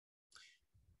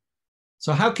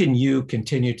So how can you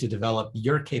continue to develop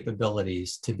your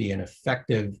capabilities to be an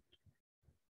effective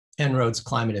En-ROADS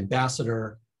climate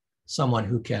ambassador, someone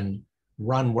who can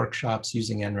run workshops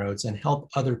using En-ROADS and help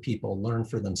other people learn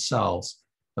for themselves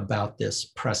about this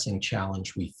pressing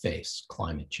challenge we face,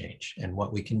 climate change, and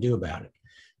what we can do about it?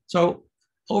 So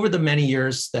over the many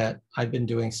years that I've been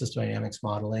doing system dynamics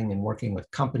modeling and working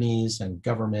with companies and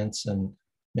governments and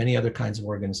many other kinds of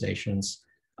organizations,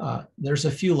 there's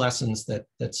a few lessons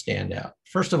that stand out.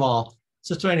 First of all,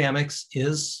 system dynamics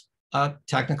is a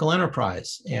technical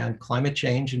enterprise, and climate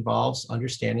change involves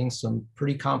understanding some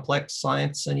pretty complex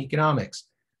science and economics.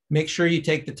 Make sure you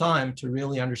take the time to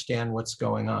really understand what's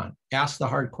going on. Ask the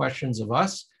hard questions of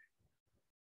us,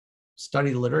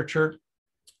 study the literature,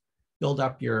 build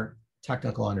up your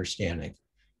technical understanding.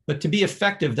 But to be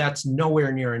effective, that's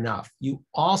nowhere near enough. You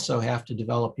also have to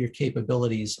develop your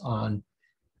capabilities on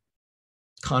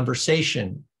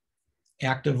conversation,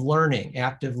 active learning,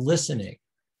 active listening,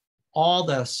 all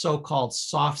the so-called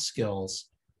soft skills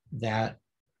that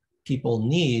people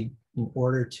need in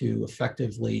order to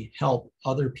effectively help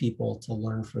other people to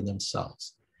learn for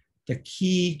themselves. The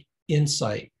key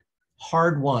insight,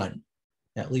 hard won,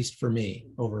 at least for me,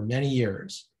 over many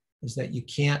years, is that you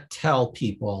can't tell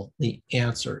people the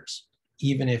answers,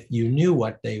 even if you knew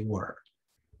what they were.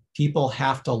 People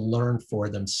have to learn for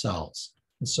themselves.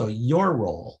 And so your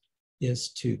role is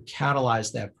to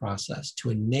catalyze that process,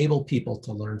 to enable people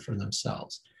to learn for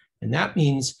themselves. And that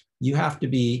means you have to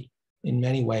be, in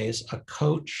many ways, a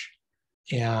coach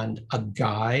and a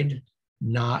guide,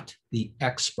 not the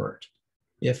expert.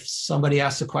 If somebody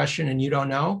asks a question and you don't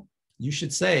know, you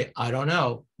should say, I don't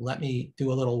know, let me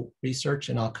do a little research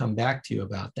and I'll come back to you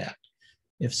about that.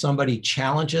 If somebody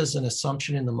challenges an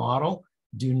assumption in the model,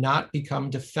 do not become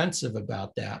defensive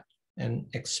about that and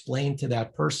explain to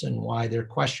that person why their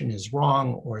question is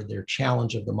wrong or their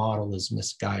challenge of the model is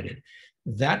misguided.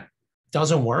 That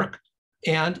doesn't work,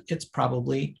 and it's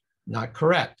probably not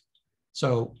correct.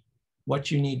 So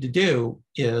what you need to do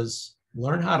is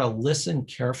learn how to listen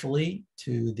carefully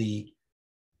to the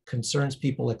concerns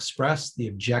people express, the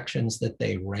objections that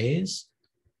they raise,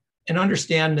 and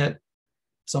understand that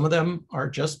some of them are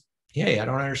just, hey, I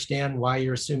don't understand why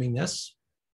you're assuming this.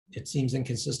 It seems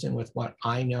inconsistent with what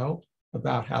I know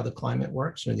about how the climate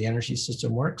works or the energy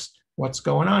system works. What's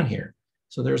going on here?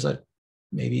 So there's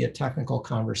maybe a technical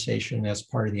conversation as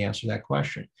part of the answer to that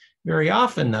question. Very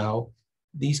often, though,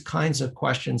 these kinds of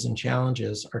questions and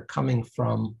challenges are coming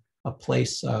from a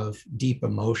place of deep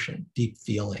emotion, deep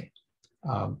feeling.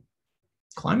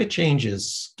 Climate change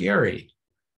is scary.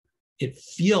 It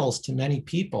feels to many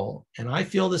people, and I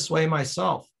feel this way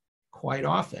myself quite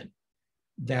often,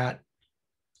 that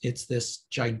it's this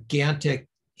gigantic,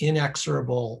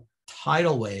 inexorable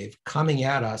tidal wave coming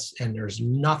at us and there's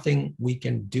nothing we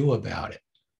can do about it.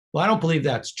 Well, I don't believe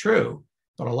that's true,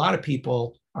 but a lot of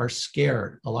people are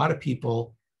scared. A lot of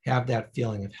people have that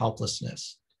feeling of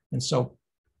helplessness. And so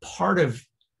part of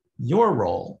your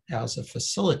role as a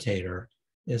facilitator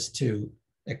is to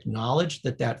acknowledge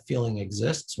that that feeling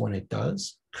exists when it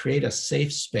does, create a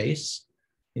safe space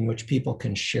in which people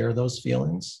can share those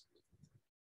feelings,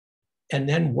 and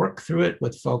then work through it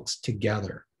with folks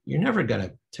together. You're never going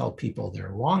to tell people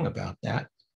they're wrong about that.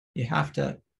 You have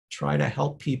to try to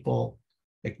help people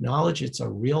acknowledge it's a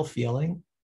real feeling,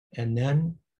 and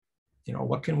then,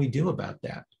 what can we do about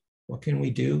that? What can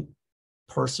we do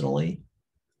personally,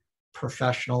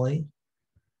 professionally,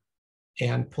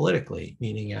 and politically,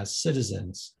 meaning as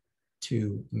citizens,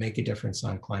 to make a difference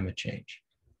on climate change?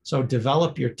 So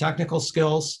develop your technical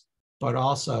skills, but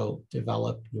also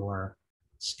develop your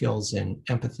skills in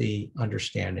empathy,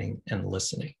 understanding, and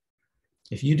listening.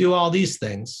 If you do all these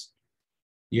things,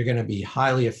 you're going to be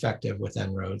highly effective with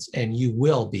En-ROADS, and you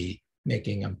will be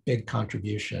making a big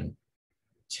contribution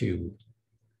to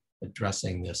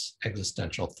addressing this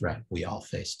existential threat we all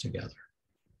face together.